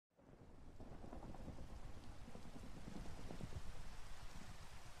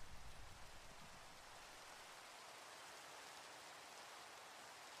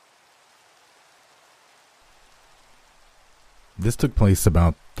This took place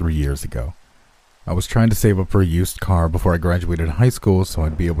about 3 years ago. I was trying to save up for a used car before I graduated high school so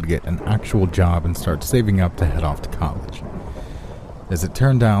I'd be able to get an actual job and start saving up to head off to college. As it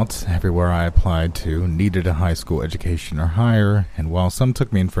turned out, everywhere I applied to needed a high school education or higher, and while some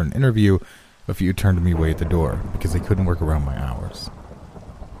took me in for an interview, a few turned me away at the door because they couldn't work around my hours.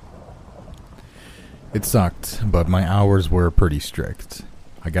 It sucked, but my hours were pretty strict.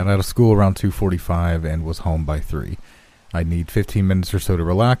 I got out of school around 2:45 and was home by 3. I'd need 15 minutes or so to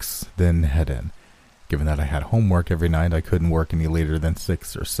relax, then head in. Given that I had homework every night, I couldn't work any later than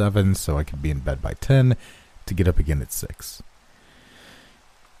 6 or 7, so I could be in bed by 10 to get up again at 6.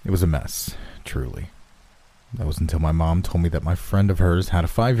 It was a mess, truly. That was until my mom told me that my friend of hers had a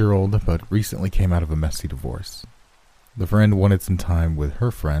 5-year-old, but recently came out of a messy divorce. The friend wanted some time with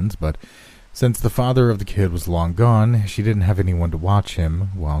her friends, but since the father of the kid was long gone, she didn't have anyone to watch him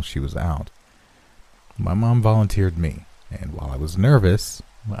while she was out. My mom volunteered me, and while I was nervous,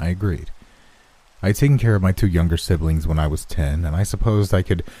 I agreed. I had taken care of my 2 younger siblings when I was 10, and I supposed I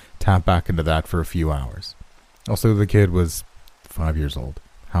could tap back into that for a few hours. Also, the kid was 5 years old.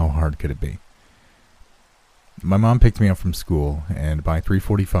 How hard could it be? My mom picked me up from school, and by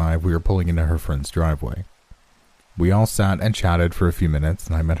 3:45 we were pulling into her friend's driveway. We all sat and chatted for a few minutes,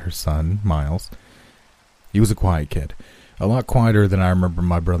 and I met her son, Miles. He was a quiet kid, a lot quieter than I remember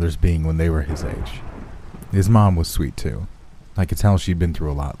my brothers being when they were his age. His mom was sweet too. I could tell she'd been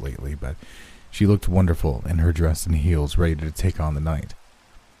through a lot lately, but she looked wonderful in her dress and heels, ready to take on the night.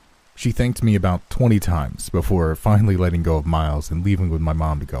 She thanked me about 20 times before finally letting go of Miles and leaving with my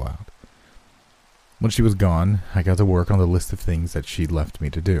mom to go out. When she was gone, I got to work on the list of things that she'd left me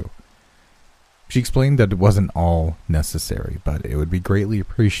to do. She explained that it wasn't all necessary, but it would be greatly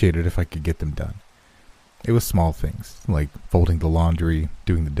appreciated if I could get them done. It was small things, like folding the laundry,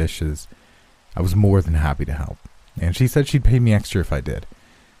 doing the dishes. I was more than happy to help, and she said she'd pay me extra if I did.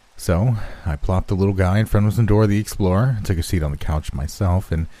 So, I plopped the little guy in front of the door of the Explorer, took a seat on the couch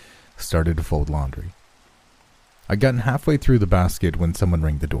myself, and started to fold laundry. I'd gotten halfway through the basket when someone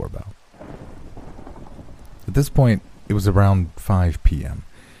rang the doorbell. At this point, it was around 5 p.m.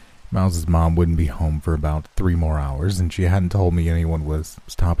 Miles' mom wouldn't be home for about 3 more hours, and she hadn't told me anyone was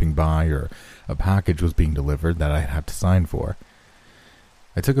stopping by or a package was being delivered that I'd have to sign for.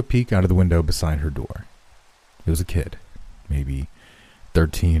 I took a peek out of the window beside her door. It was a kid, maybe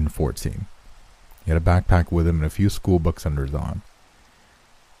 13, 14. He had a backpack with him and a few school books under his arm.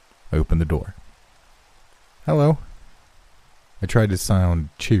 I opened the door. "Hello." I tried to sound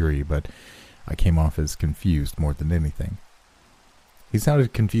cheery, but I came off as confused more than anything. He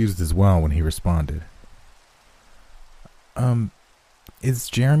sounded confused as well when he responded. Is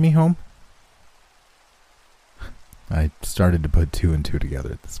Jeremy home?" I started to put 2 and 2 together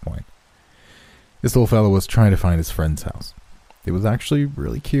at this point. This little fellow was trying to find his friend's house. It was actually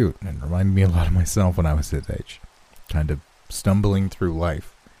really cute and reminded me a lot of myself when I was his age, kind of stumbling through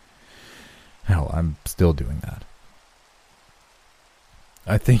life. Hell, I'm still doing that.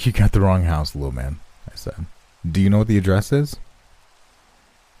 "I think you got the wrong house, little man," I said. "Do you know what the address is?"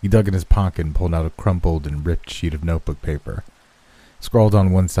 He dug in his pocket and pulled out a crumpled and ripped sheet of notebook paper. Scrawled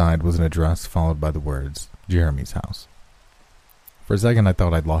on one side was an address followed by the words, "Jeremy's house." For a second I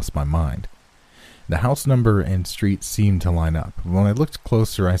thought I'd lost my mind. The house number and street seemed to line up. When I looked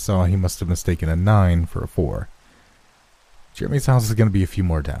closer, I saw he must have mistaken a 9 for a 4. Jeremy's house is going to be a few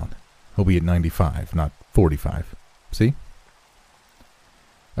more down. He'll be at 95, not 45. See?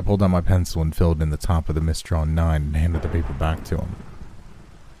 I pulled out my pencil and filled in the top of the misdrawn 9 and handed the paper back to him.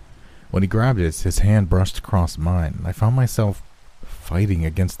 When he grabbed it, his hand brushed across mine, and I found myself fighting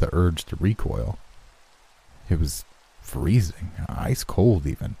against the urge to recoil. It was freezing, ice cold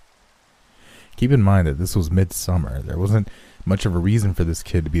even. Keep in mind that this was midsummer. There wasn't much of a reason for this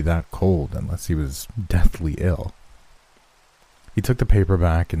kid to be that cold unless he was deathly ill. He took the paper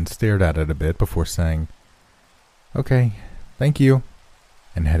back and stared at it a bit before saying, "Okay, thank you,"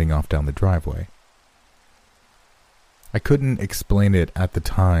 and heading off down the driveway. I couldn't explain it at the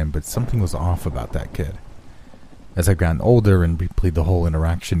time, but something was off about that kid. As I've gotten older and replayed the whole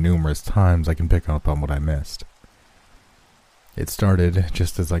interaction numerous times, I can pick up on what I missed. It started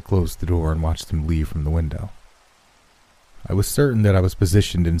just as I closed the door and watched him leave from the window. I was certain that I was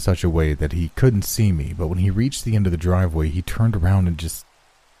positioned in such a way that he couldn't see me, but when he reached the end of the driveway, he turned around and just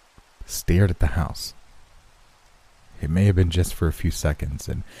stared at the house. It may have been just for a few seconds,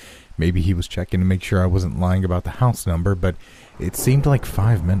 and maybe he was checking to make sure I wasn't lying about the house number, but it seemed like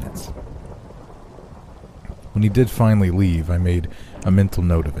 5 minutes. When he did finally leave, I made a mental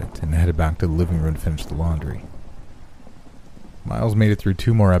note of it and headed back to the living room to finish the laundry. Miles made it through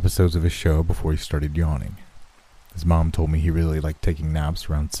 2 more episodes of his show before he started yawning. His mom told me he really liked taking naps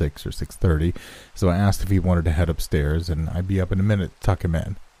around 6 or 6:30, so I asked if he wanted to head upstairs and I'd be up in a minute to tuck him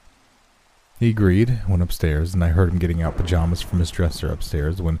in. He agreed, went upstairs, and I heard him getting out pajamas from his dresser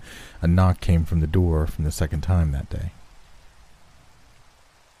upstairs when a knock came from the door from the second time that day.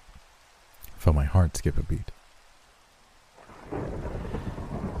 I felt my heart skip a beat.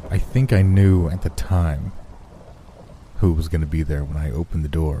 I think I knew at the time who was going to be there when I opened the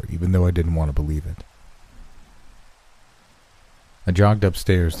door, even though I didn't want to believe it. I jogged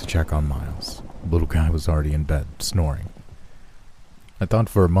upstairs to check on Miles. The little guy was already in bed, snoring. I thought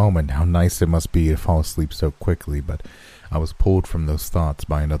for a moment how nice it must be to fall asleep so quickly, but I was pulled from those thoughts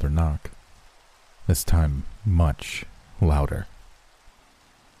by another knock. This time, much louder.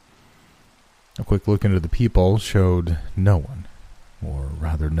 A quick look into the peephole showed no one, or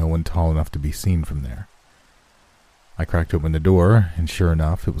rather no one tall enough to be seen from there. I cracked open the door, and sure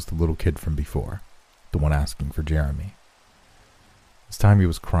enough, it was the little kid from before, the one asking for Jeremy. This time he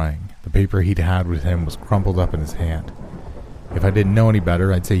was crying. The paper he'd had with him was crumpled up in his hand. If I didn't know any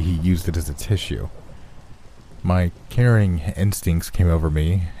better, I'd say he used it as a tissue. My caring instincts came over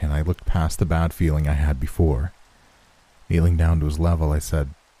me, and I looked past the bad feeling I had before. Kneeling down to his level, I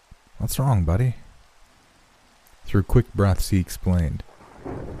said, "What's wrong, buddy?" Through quick breaths, he explained,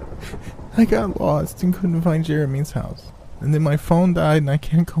 "I got lost and couldn't find Jeremy's house. And then my phone died and I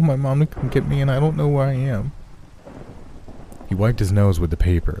can't call my mom to come get me and I don't know where I am." He wiped his nose with the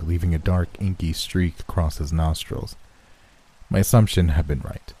paper, leaving a dark, inky streak across his nostrils. My assumption had been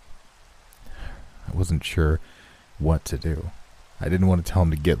right. I wasn't sure what to do. I didn't want to tell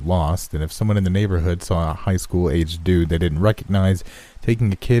him to get lost, and if someone in the neighborhood saw a high school-aged dude they didn't recognize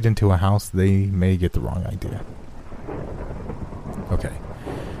taking a kid into a house, they may get the wrong idea. "Okay,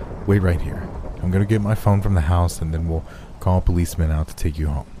 wait right here. I'm going to get my phone from the house, and then we'll call a policeman out to take you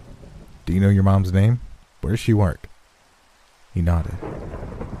home. Do you know your mom's name? Where does she work?" He nodded.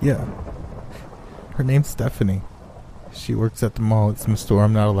 "Yeah. Her name's Stephanie. She works at the mall at some store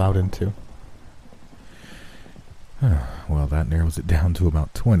I'm not allowed into." Well, that narrows it down to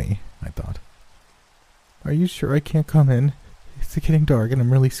about 20, I thought. "Are you sure I can't come in? It's getting dark and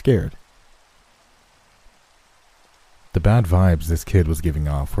I'm really scared." The bad vibes this kid was giving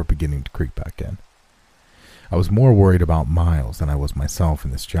off were beginning to creep back in. I was more worried about Miles than I was myself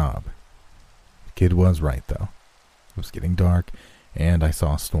in this job. The kid was right, though. It was getting dark, and I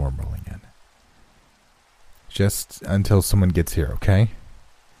saw a storm rolling in. "Just until someone gets here, okay?"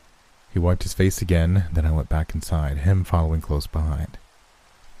 He wiped his face again, then I went back inside, him following close behind.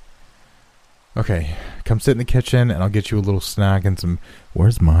 "Okay, come sit in the kitchen, and I'll get you a little snack and some—"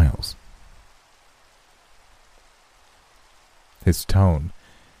 "Where's Miles?" His tone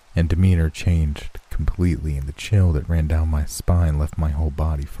and demeanor changed completely, and the chill that ran down my spine left my whole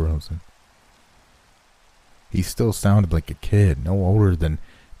body frozen. He still sounded like a kid, no older than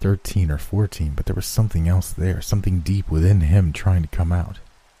 13 or 14, but there was something else there, something deep within him trying to come out.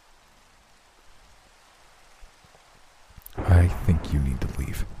 "I think you need to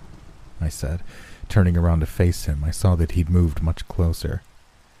leave," I said. Turning around to face him, I saw that he'd moved much closer.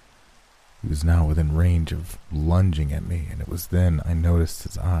 He was now within range of lunging at me, and it was then I noticed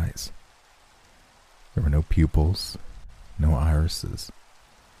his eyes. There were no pupils, no irises.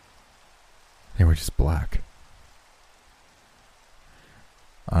 They were just black.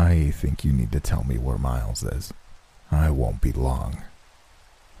 "I think you need to tell me where Miles is. I won't be long."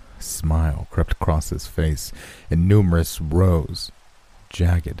 A smile crept across his face, and numerous rows,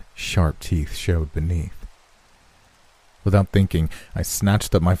 jagged, sharp teeth showed beneath. Without thinking, I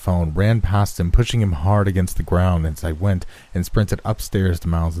snatched up my phone, ran past him, pushing him hard against the ground as I went, and sprinted upstairs to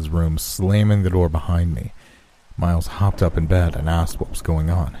Miles's room, slamming the door behind me. Miles hopped up in bed and asked what was going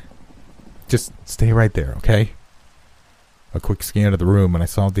on. "Just stay right there, okay?" A quick scan of the room, and I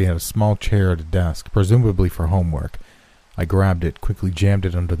saw they had a small chair at a desk, presumably for homework. I grabbed it, quickly jammed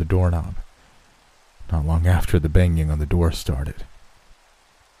it under the doorknob. Not long after, the banging on the door started.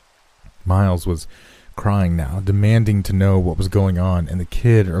 Miles was crying now, demanding to know what was going on, and the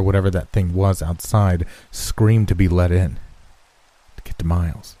kid, or whatever that thing was outside, screamed to be let in. To get to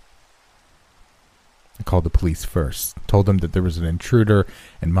Miles. I called the police first, told them that there was an intruder,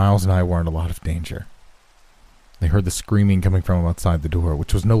 and Miles and I were in a lot of danger. They heard the screaming coming from outside the door,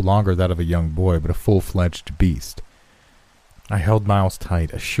 which was no longer that of a young boy, but a full-fledged beast. I held Miles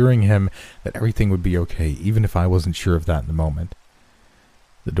tight, assuring him that everything would be okay, even if I wasn't sure of that in the moment.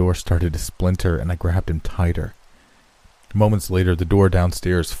 The door started to splinter, and I grabbed him tighter. Moments later, the door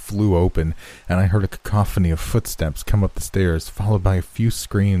downstairs flew open, and I heard a cacophony of footsteps come up the stairs, followed by a few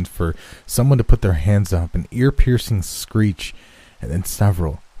screams for someone to put their hands up, an ear-piercing screech, and then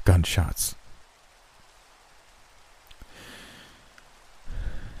several gunshots.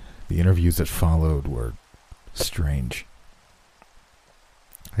 The interviews that followed were strange.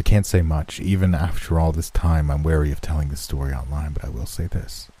 I can't say much. Even after all this time, I'm wary of telling this story online, but I will say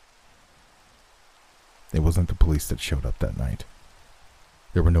this. It wasn't the police that showed up that night.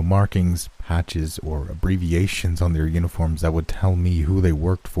 There were no markings, patches, or abbreviations on their uniforms that would tell me who they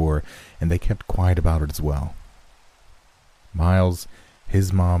worked for, and they kept quiet about it as well. Miles,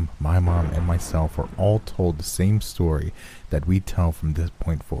 his mom, my mom, and myself were all told the same story that we'd tell from this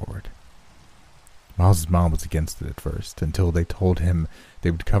point forward. Miles' mom was against it at first, until they told him they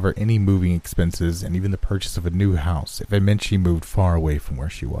would cover any moving expenses and even the purchase of a new house if it meant she moved far away from where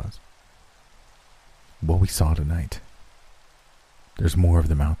she was. What we saw tonight. There's more of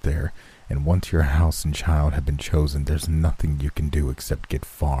them out there, and once your house and child have been chosen, there's nothing you can do except get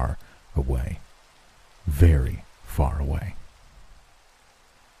far away. Very far away.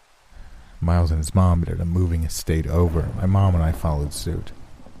 Miles and his mom ended up moving a state over. My mom and I followed suit.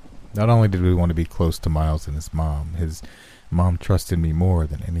 Not only did we want to be close to Miles and his mom trusted me more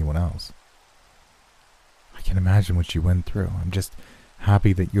than anyone else. I can imagine what you went through. I'm just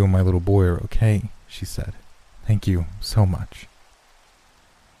happy that you and my little boy are okay, she said. Thank you so much.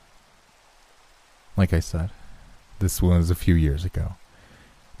 Like I said, this was a few years ago.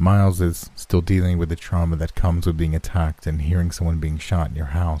 Miles is still dealing with the trauma that comes with being attacked and hearing someone being shot in your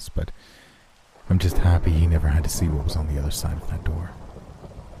house, but I'm just happy he never had to see what was on the other side of that door.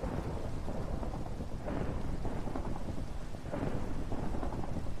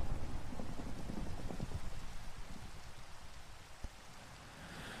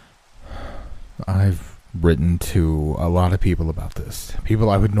 I've written to a lot of people about this. People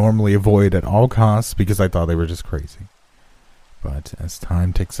I would normally avoid at all costs because I thought they were just crazy. But as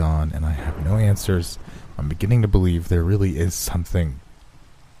time ticks on and I have no answers, I'm beginning to believe there really is something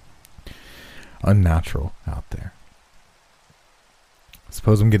unnatural out there. I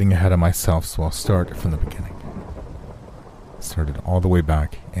suppose I'm getting ahead of myself, so I'll start from the beginning. I started all the way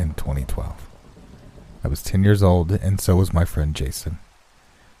back in 2012. I was 10 years old, and so was my friend Jason.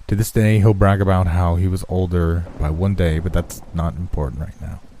 To this day, he'll brag about how he was older by one day, but that's not important right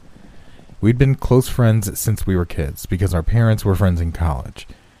now. We'd been close friends since we were kids, because our parents were friends in college.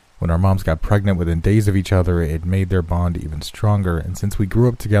 When our moms got pregnant within days of each other, it made their bond even stronger, and since we grew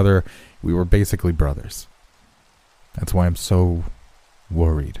up together, we were basically brothers. That's why I'm so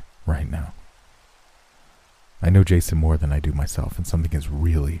worried right now. I know Jason more than I do myself, and something is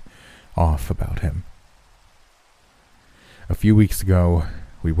really off about him. A few weeks ago,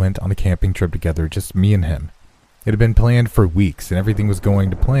 we went on a camping trip together, just me and him. It had been planned for weeks, and everything was going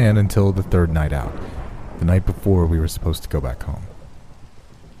to plan until the third night out, the night before we were supposed to go back home.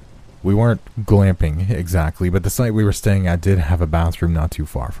 We weren't glamping exactly, but the site we were staying at did have a bathroom not too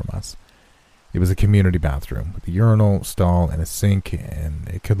far from us. It was a community bathroom with a urinal, stall, and a sink, and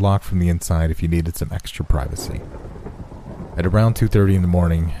it could lock from the inside if you needed some extra privacy. At around 2:30 in the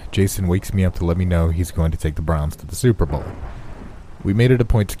morning, Jason wakes me up to let me know he's going to take the Browns to the Super Bowl. We made it a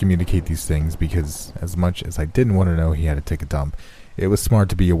point to communicate these things because, as much as I didn't want to know he had to take a dump, it was smart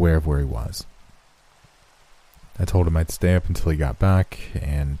to be aware of where he was. I told him I'd stay up until he got back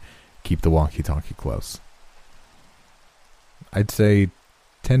and keep the walkie-talkie close. I'd say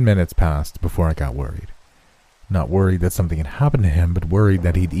 10 minutes passed before I got worried. Not worried that something had happened to him, but worried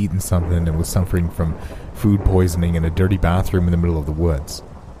that he'd eaten something and was suffering from food poisoning in a dirty bathroom in the middle of the woods.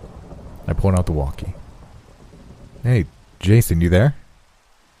 I pulled out the walkie. Hey, Jason, you there?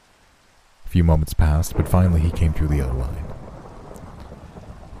 A few moments passed, but finally he came through the other line.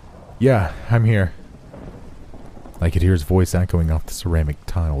 Yeah, I'm here. I could hear his voice echoing off the ceramic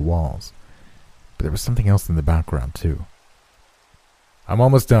tile walls, but there was something else in the background, too. I'm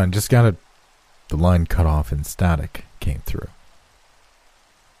almost done, just gotta... The line cut off and static came through.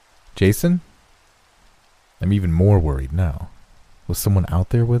 Jason? I'm even more worried now. Was someone out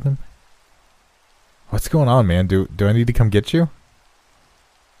there with him? What's going on, man? Do I need to come get you?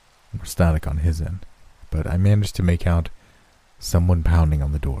 More static on his end, but I managed to make out someone pounding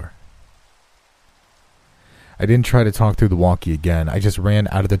on the door. I didn't try to talk through the walkie again. I just ran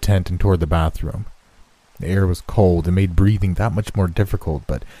out of the tent and toward the bathroom. The air was cold and made breathing that much more difficult,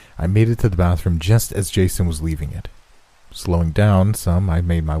 but I made it to the bathroom just as Jason was leaving it. Slowing down some, I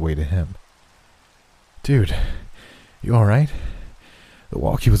made my way to him. Dude, you alright? The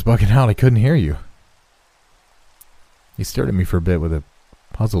walkie was bugging out. I couldn't hear you. He stared at me for a bit with a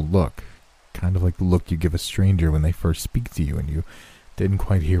puzzled look, kind of like the look you give a stranger when they first speak to you and you didn't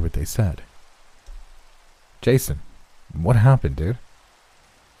quite hear what they said. Jason, what happened, dude?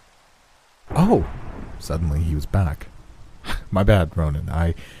 Oh! Suddenly he was back. My bad, Ronan.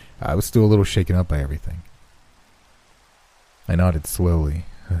 I was still a little shaken up by everything. I nodded slowly.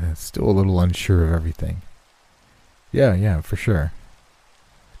 Still a little unsure of everything. Yeah, for sure.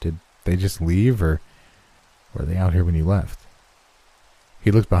 Did they just leave, or were they out here when you left?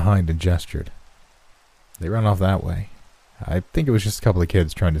 He looked behind and gestured. They ran off that way. I think it was just a couple of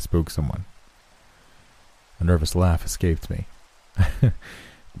kids trying to spook someone. A nervous laugh escaped me.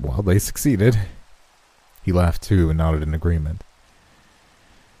 Well, they succeeded. He laughed too and nodded in agreement.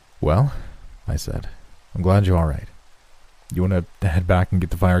 Well, I said, I'm glad you're all right. You want to head back and get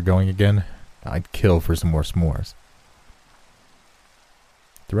the fire going again? I'd kill for some more s'mores.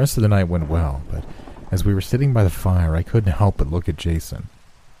 The rest of the night went well, but as we were sitting by the fire, I couldn't help but look at Jason.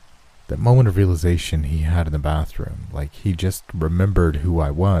 That moment of realization he had in the bathroom, like he just remembered who I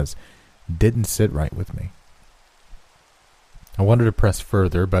was, didn't sit right with me. I wanted to press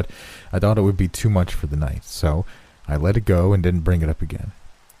further, but I thought it would be too much for the night, so I let it go and didn't bring it up again.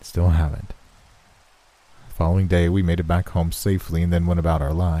 Still haven't. The following day, we made it back home safely and then went about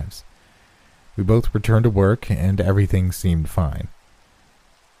our lives. We both returned to work, and everything seemed fine.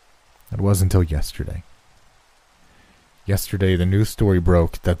 It wasn't until yesterday. Yesterday, the news story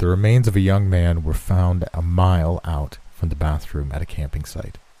broke that the remains of a young man were found a mile out from the bathroom at a camping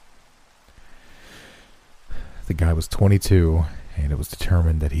site. The guy was 22, and it was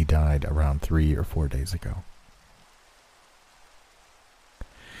determined that he died around 3 or 4 days ago.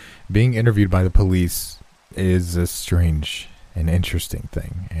 Being interviewed by the police is a strange and interesting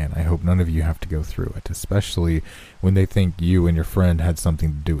thing, and I hope none of you have to go through it, especially when they think you and your friend had something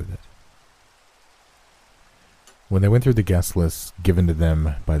to do with it. When they went through the guest list given to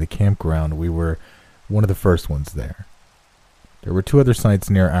them by the campground, we were one of the first ones there. There were 2 other sites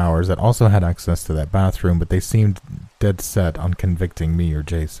near ours that also had access to that bathroom, but they seemed dead set on convicting me or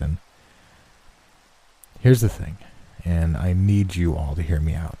Jason. Here's the thing, and I need you all to hear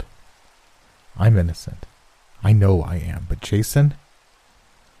me out. I'm innocent. I know I am, but Jason?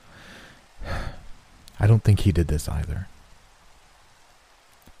 I don't think he did this either.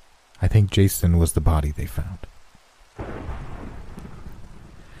 I think Jason was the body they found.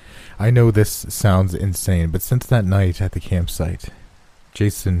 I know this sounds insane, but since that night at the campsite,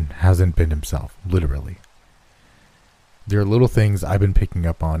 Jason hasn't been himself, literally. There are little things I've been picking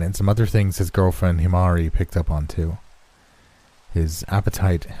up on, and some other things his girlfriend Himari picked up on too. His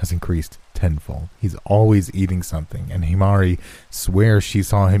appetite has increased tenfold. He's always eating something, and Himari swears she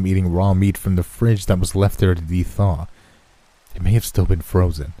saw him eating raw meat from the fridge that was left there to de-thaw. It may have still been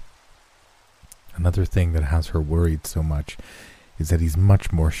frozen. Another thing that has her worried so much is that he's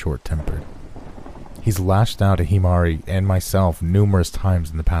much more short-tempered. He's lashed out at Himari and myself numerous times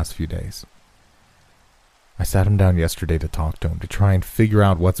in the past few days. I sat him down yesterday to talk to him, to try and figure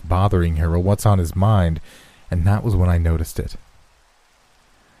out what's bothering her or what's on his mind, and that was when I noticed it.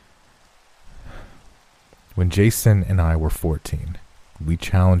 When Jason and I were 14, we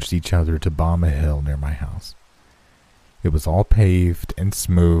challenged each other to bomb a hill near my house. It was all paved and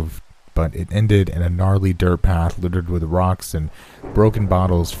smooth, but it ended in a gnarly dirt path littered with rocks and broken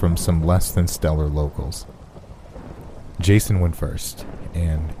bottles from some less than stellar locals. Jason went first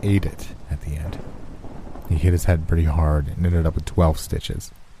and ate it at the end. He hit his head pretty hard and ended up with 12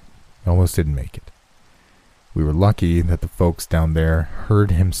 stitches. Almost didn't make it. We were lucky that the folks down there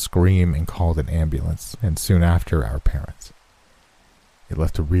heard him scream and called an ambulance, and soon after our parents. It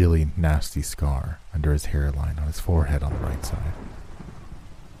left a really nasty scar under his hairline on his forehead on the right side.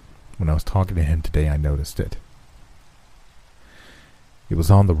 When I was talking to him today, I noticed it. It was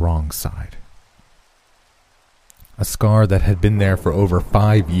on the wrong side. A scar that had been there for over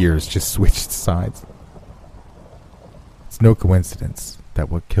 5 years just switched sides. It's no coincidence that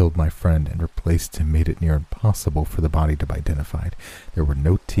what killed my friend and replaced him made it near impossible for the body to be identified. There were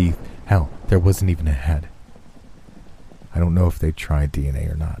no teeth. Hell, there wasn't even a head. I don't know if they tried DNA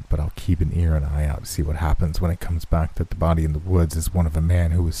or not, but I'll keep an ear and eye out to see what happens when it comes back that the body in the woods is one of a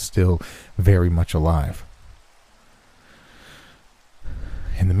man who is still very much alive.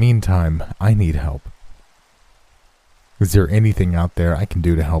 In the meantime, I need help. Is there anything out there I can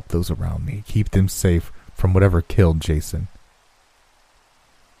do to help those around me, keep them safe from whatever killed Jason?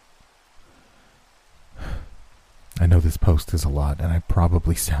 I know this post is a lot, and I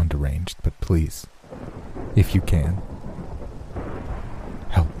probably sound deranged, but please, if you can,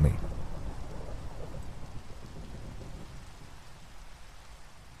 help me.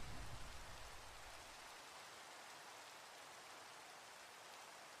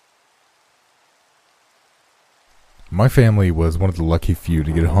 My family was one of the lucky few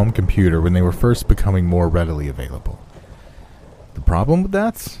to get a home computer when they were first becoming more readily available. The problem with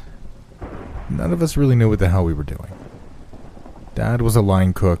that? None of us really knew what the hell we were doing. Dad was a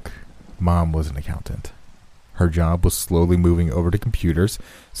line cook, Mom was an accountant. Her job was slowly moving over to computers,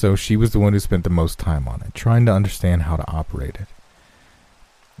 so she was the one who spent the most time on it, trying to understand how to operate it.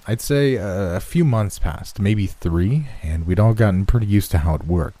 I'd say a few months passed, maybe 3, and we'd all gotten pretty used to how it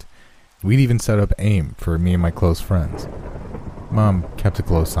worked. We'd even set up AIM for me and my close friends. Mom kept a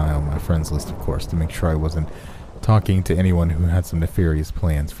close eye on my friends list, of course, to make sure I wasn't talking to anyone who had some nefarious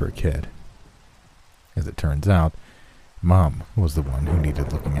plans for a kid. As it turns out, Mom was the one who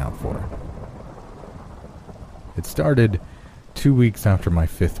needed looking out for. It started 2 weeks after my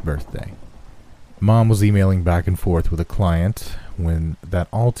 5th birthday. Mom was emailing back and forth with a client when that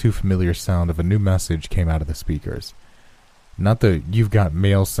all too familiar sound of a new message came out of the speakers. Not the "you've got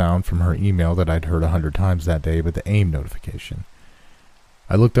mail" sound from her email that I'd heard 100 times that day, but the AIM notification.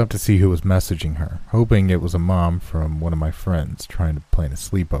 I looked up to see who was messaging her, hoping it was a mom from one of my friends trying to plan a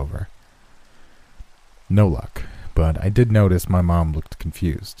sleepover. No luck, but I did notice my mom looked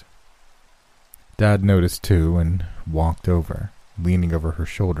confused. Dad noticed too and walked over, leaning over her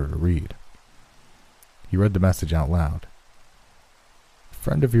shoulder to read. He read the message out loud. "A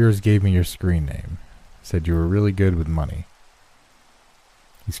friend of yours gave me your screen name. Said you were really good with money."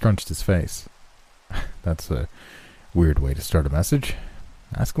 He scrunched his face. That's a weird way to start a message.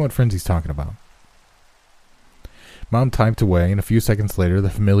 Ask him what friends he's talking about. Mom typed away, and a few seconds later the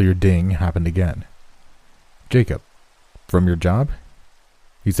familiar ding happened again. "Jacob, from your job?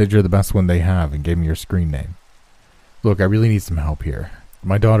 He said you're the best one they have and gave me your screen name. Look, I really need some help here.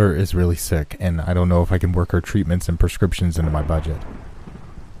 My daughter is really sick, and I don't know if I can work her treatments and prescriptions into my budget."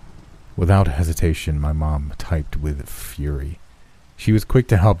 Without hesitation, my mom typed with fury. She was quick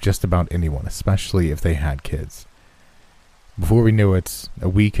to help just about anyone, especially if they had kids. Before we knew it, a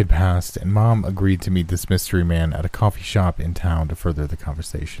week had passed, and Mom agreed to meet this mystery man at a coffee shop in town to further the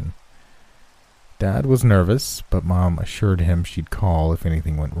conversation. Dad was nervous, but Mom assured him she'd call if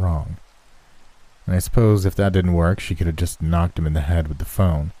anything went wrong. And I suppose if that didn't work, she could have just knocked him in the head with the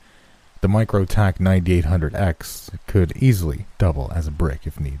phone. The Microtac 9800X could easily double as a brick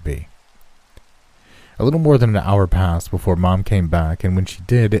if need be. A little more than an hour passed before Mom came back, and when she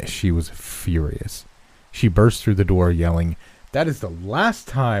did, she was furious. She burst through the door yelling, "That is the last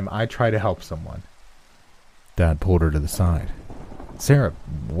time I try to help someone." Dad pulled her to the side. "Sarah,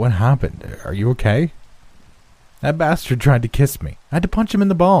 what happened? Are you okay?" "That bastard tried to kiss me. I had to punch him in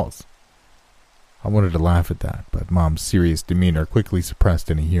the balls." I wanted to laugh at that, but Mom's serious demeanor quickly suppressed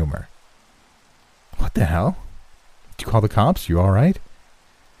any humor. "What the hell? Did you call the cops? You all right?"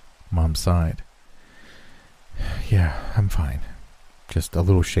 Mom sighed. "Yeah, I'm fine. Just a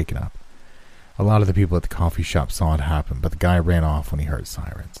little shaken up. A lot of the people at the coffee shop saw it happen, but the guy ran off when he heard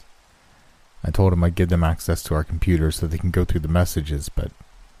sirens. I told him I'd give them access to our computer so they can go through the messages, but..."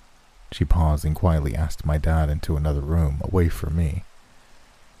 She paused and quietly asked my dad into another room, away from me.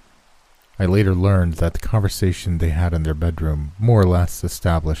 I later learned that the conversation they had in their bedroom more or less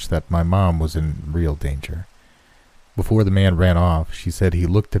established that my mom was in real danger. Before the man ran off, she said he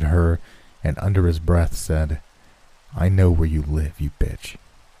looked at her and under his breath said, "I know where you live, you bitch."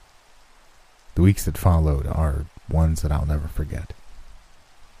 The weeks that followed are ones that I'll never forget.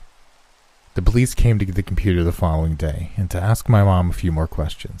 The police came to get the computer the following day and to ask my mom a few more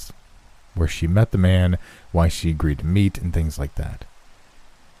questions. Where she met the man, why she agreed to meet, and things like that.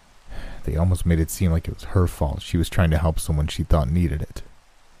 They almost made it seem like it was her fault. She was trying to help someone she thought needed it.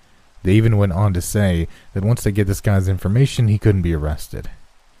 They even went on to say that once they get this guy's information, he couldn't be arrested.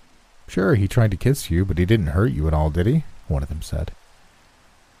 "Sure, he tried to kiss you, but he didn't hurt you at all, did he?" one of them said.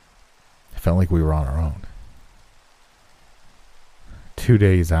 It felt like we were on our own. 2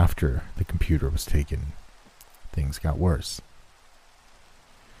 days after the computer was taken, things got worse.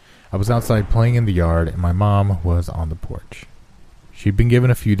 I was outside playing in the yard, and my mom was on the porch. She'd been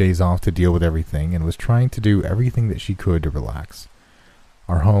given a few days off to deal with everything and was trying to do everything that she could to relax.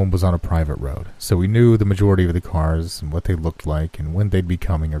 Our home was on a private road, so we knew the majority of the cars and what they looked like and when they'd be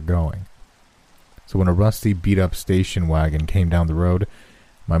coming or going. So when a rusty, beat-up station wagon came down the road,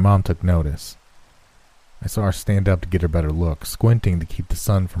 my mom took notice. I saw her stand up to get a better look, squinting to keep the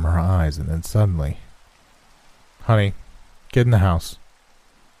sun from her eyes, and then suddenly, "Honey, get in the house.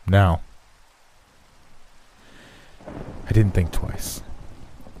 Now." I didn't think twice.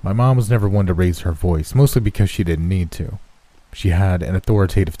 My mom was never one to raise her voice, mostly because she didn't need to. She had an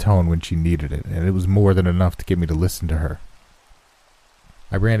authoritative tone when she needed it, and it was more than enough to get me to listen to her.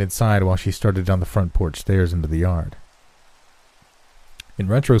 I ran inside while she started down the front porch stairs into the yard. In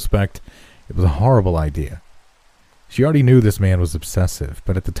retrospect, it was a horrible idea. She already knew this man was obsessive,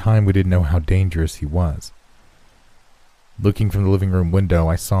 but at the time we didn't know how dangerous he was. Looking from the living room window,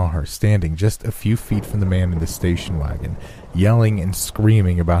 I saw her standing just a few feet from the man in the station wagon, yelling and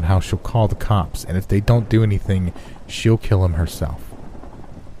screaming about how she'll call the cops, and if they don't do anything, she'll kill him herself.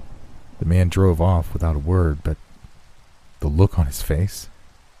 The man drove off without a word, but the look on his face,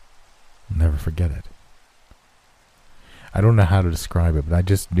 I'll never forget it. I don't know how to describe it, but I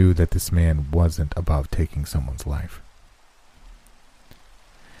just knew that this man wasn't above taking someone's life.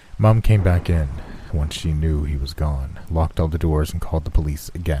 Mom came back in once she knew he was gone, locked all the doors, and called the police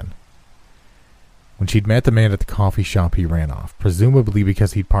again. When she'd met the man at the coffee shop, he ran off, presumably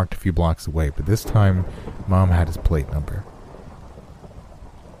because he'd parked a few blocks away, but this time, Mom had his plate number.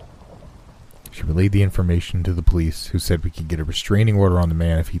 She relayed the information to the police, who said we could get a restraining order on the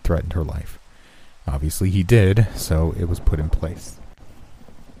man if he threatened her life. Obviously he did, so it was put in place.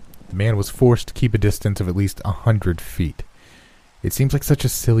 The man was forced to keep a distance of at least 100 feet. It seems like such a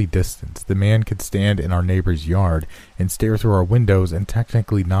silly distance. The man could stand in our neighbor's yard and stare through our windows and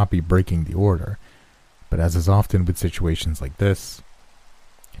technically not be breaking the order. But as is often with situations like this,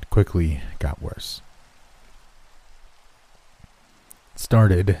 it quickly got worse. It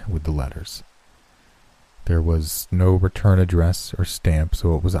started with the letters. There was no return address or stamp,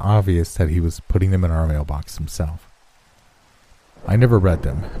 so it was obvious that he was putting them in our mailbox himself. I never read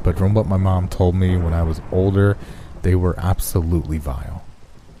them, but from what my mom told me when I was older, they were absolutely vile.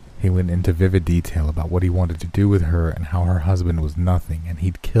 He went into vivid detail about what he wanted to do with her and how her husband was nothing and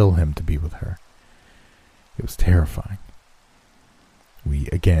he'd kill him to be with her. It was terrifying. We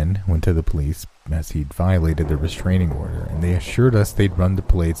again went to the police as he'd violated the restraining order, and they assured us they'd run the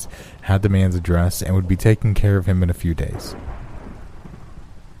plates, had the man's address, and would be taking care of him in a few days.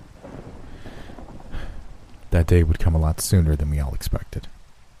 That day would come a lot sooner than we all expected.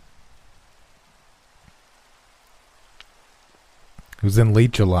 It was in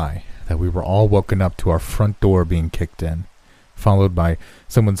late July that we were all woken up to our front door being kicked in, followed by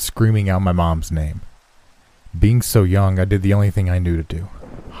someone screaming out my mom's name. Being so young, I did the only thing I knew to do,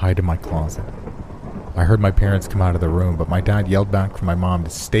 hide in my closet. I heard my parents come out of the room, but my dad yelled back for my mom to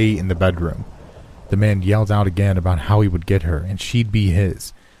stay in the bedroom. The man yelled out again about how he would get her, and she'd be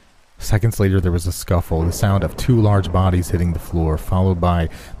his. Seconds later, there was a scuffle, the sound of two large bodies hitting the floor, followed by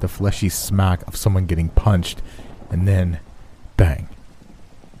the fleshy smack of someone getting punched, and then, bang.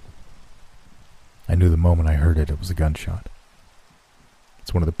 I knew the moment I heard it, it was a gunshot.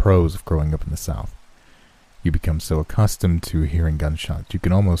 It's one of the pros of growing up in the South. You become so accustomed to hearing gunshots, you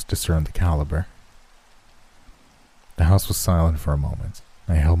can almost discern the caliber. The house was silent for a moment.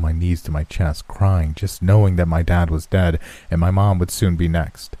 I held my knees to my chest, crying, just knowing that my dad was dead and my mom would soon be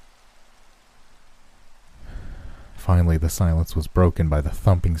next. Finally, the silence was broken by the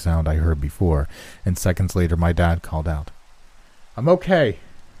thumping sound I heard before, and seconds later my dad called out, "I'm okay.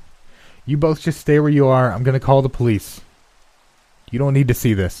 You both just stay where you are. I'm going to call the police. You don't need to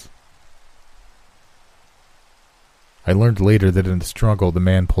see this." I learned later that in the struggle, the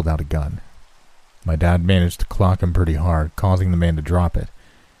man pulled out a gun. My dad managed to clock him pretty hard, causing the man to drop it.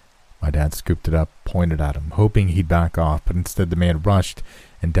 My dad scooped it up, pointed at him, hoping he'd back off, but instead the man rushed,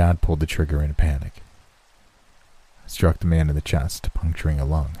 and Dad pulled the trigger in a panic. I struck the man in the chest, puncturing a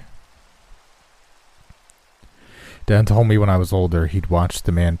lung. Dad told me when I was older he'd watched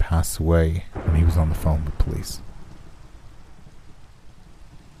the man pass away when he was on the phone with police.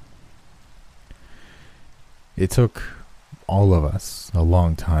 It took all of us a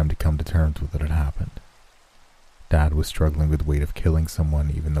long time to come to terms with what had happened. Dad was struggling with the weight of killing someone,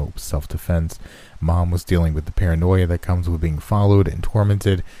 even though it was self-defense. Mom was dealing with the paranoia that comes with being followed and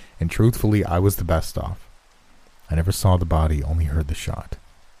tormented, and truthfully, I was the best off. I never saw the body, only heard the shot.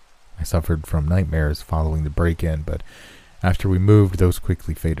 I suffered from nightmares following the break-in, but after we moved, those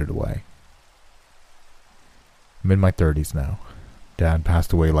quickly faded away. I'm in my 30s now. Dad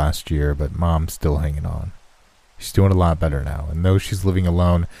passed away last year, but Mom's still hanging on. She's doing a lot better now, and though she's living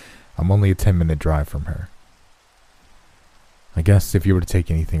alone, I'm only a 10-minute drive from her. I guess if you were to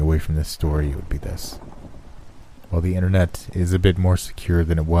take anything away from this story, it would be this. While the internet is a bit more secure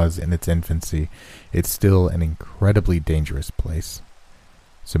than it was in its infancy, it's still an incredibly dangerous place.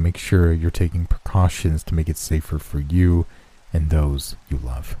 So make sure you're taking precautions to make it safer for you and those you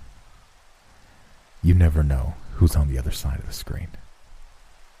love. You never know who's on the other side of the screen.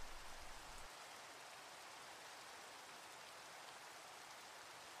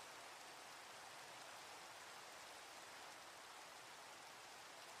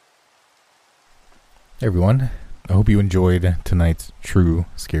 Hey everyone, I hope you enjoyed tonight's True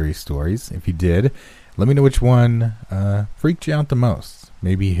Scary Stories. If you did, let me know which one freaked you out the most.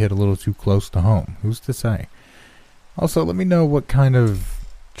 Maybe hit a little too close to home. Who's to say? Also, let me know what kind of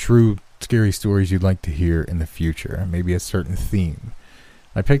true scary stories you'd like to hear in the future, maybe a certain theme.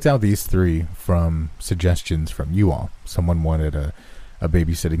 I picked out these 3 from suggestions from you all. Someone wanted a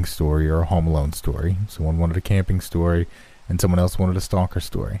babysitting story or a Home Alone story. Someone wanted a camping story, and someone else wanted a stalker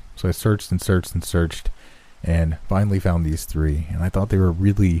story. So I searched and searched and searched, and finally found these 3. And I thought they were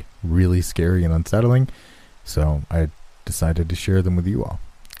really, really scary and unsettling. So I decided to share them with you all,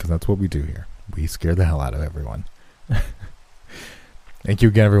 because that's what we do here. We scare the hell out of everyone. Thank you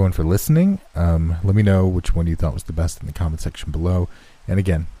again, everyone, for listening. Let me know which one you thought was the best in the comment section below. And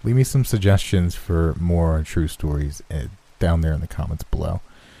again, leave me some suggestions for more true stories down there in the comments below.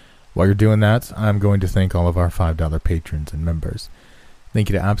 While you're doing that, I'm going to thank all of our $5 patrons and members. Thank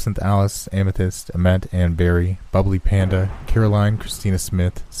you to Absinthe Alice, Amethyst, Amet, Ann Berry, Bubbly Panda, Caroline, Christina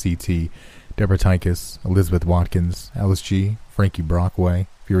Smith, CT, Deborah Tykus, Elizabeth Watkins, Alice G, Frankie Brockway,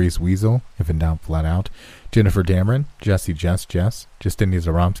 Furious Weasel, If in Doubt Flat Out, Jennifer Dameron, Jesse Jess, Justinia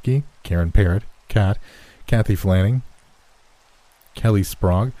Zaromsky, Karen Parrott, Kat, Kathy Flanning, Kelly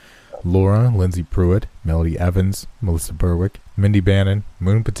Sprague, Laura, Lindsay Pruitt, Melody Evans, Melissa Berwick, Mindy Bannon,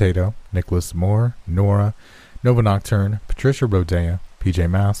 Moon Potato, Nicholas Moore, Nora, Nova Nocturne, Patricia Rodea, PJ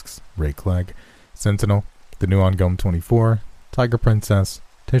Masks, Ray Clegg, Sentinel, The New On Gum 24, Tiger Princess,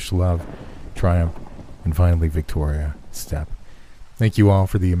 Tish Love, Triumph, and finally Victoria Step. Thank you all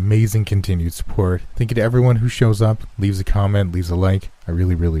for the amazing continued support. Thank you to everyone who shows up, leaves a comment, leaves a like. I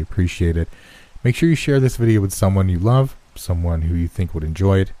really, really appreciate it. Make sure you share this video with someone you love, someone who you think would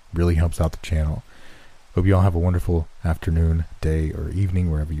enjoy it. Really helps out the channel. Hope you all have a wonderful afternoon, day, or evening,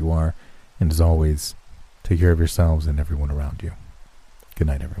 wherever you are. And as always, take care of yourselves and everyone around you. Good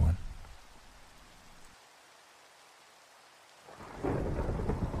night, everyone.